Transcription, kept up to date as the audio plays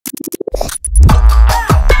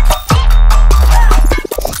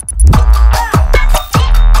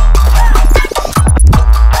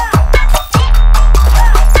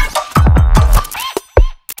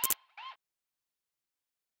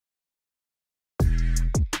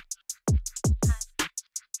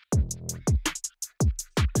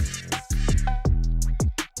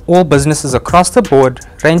All businesses across the board,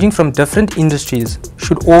 ranging from different industries,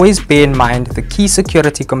 should always bear in mind the key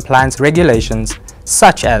security compliance regulations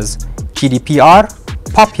such as GDPR,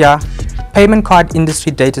 POPIA, Payment Card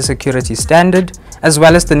Industry Data Security Standard, as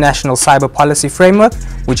well as the National Cyber Policy Framework,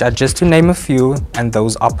 which are just to name a few, and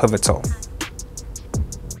those are pivotal.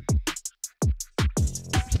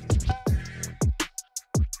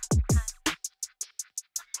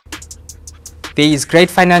 There is great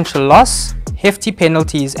financial loss, hefty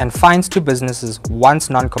penalties and fines to businesses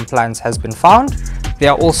once non-compliance has been found.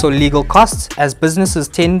 There are also legal costs, as businesses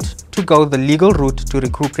tend to go the legal route to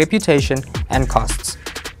recoup reputation and costs.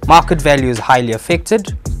 Market value is highly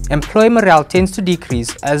affected. Employee morale tends to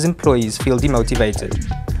decrease as employees feel demotivated.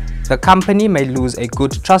 The company may lose a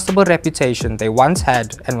good, trustable reputation they once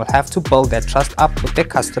had and will have to build that trust up with their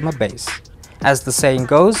customer base. As the saying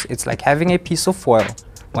goes, it's like having a piece of foil.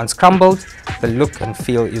 Once crumbled, the look and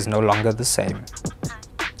feel is no longer the same.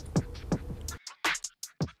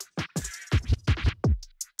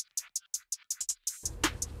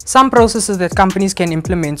 Some processes that companies can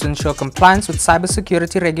implement to ensure compliance with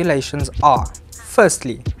cybersecurity regulations are: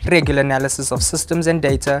 firstly, regular analysis of systems and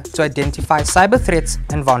data to identify cyber threats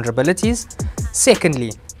and vulnerabilities.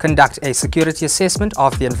 Secondly, conduct a security assessment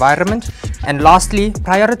of the environment. And lastly,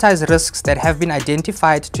 prioritize risks that have been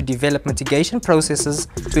identified to develop mitigation processes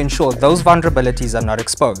to ensure those vulnerabilities are not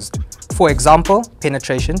exposed. For example,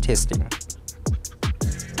 penetration testing.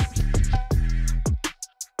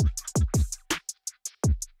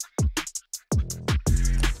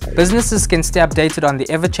 Businesses can stay updated on the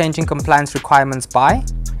ever-changing compliance requirements by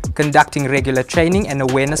conducting regular training and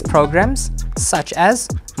awareness programs, such as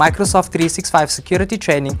Microsoft 365 security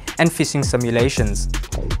training and phishing simulations,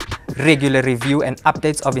 regular review and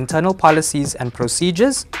updates of internal policies and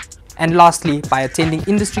procedures, and lastly, by attending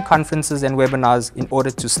industry conferences and webinars in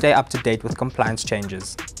order to stay up to date with compliance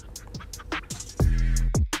changes.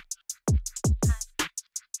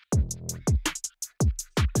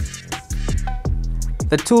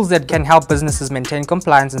 The tools that can help businesses maintain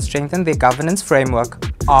compliance and strengthen their governance framework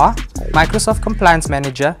are Microsoft Compliance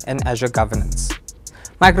Manager and Azure Governance.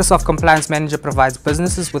 Microsoft Compliance Manager provides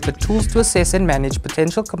businesses with the tools to assess and manage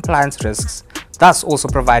potential compliance risks, thus also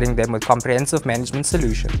providing them with comprehensive management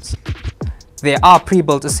solutions. There are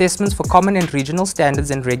pre-built assessments for common and regional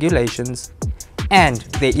standards and regulations, and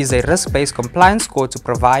there is a risk-based compliance score to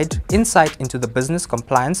provide insight into the business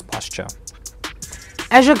compliance posture.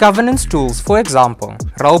 Azure Governance tools, for example,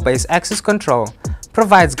 role-based access control,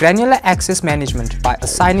 provides granular access management by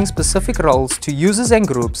assigning specific roles to users and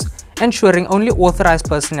groups, ensuring only authorized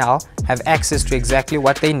personnel have access to exactly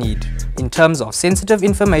what they need in terms of sensitive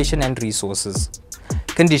information and resources.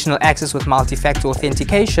 Conditional access with multi-factor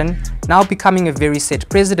authentication, now becoming a very set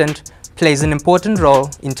precedent, plays an important role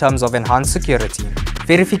in terms of enhanced security.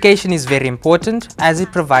 Verification is very important as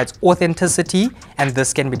it provides authenticity, and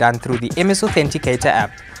this can be done through the MS Authenticator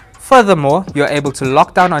app. Furthermore, you are able to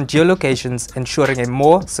lock down on geolocations, ensuring a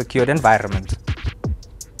more secured environment.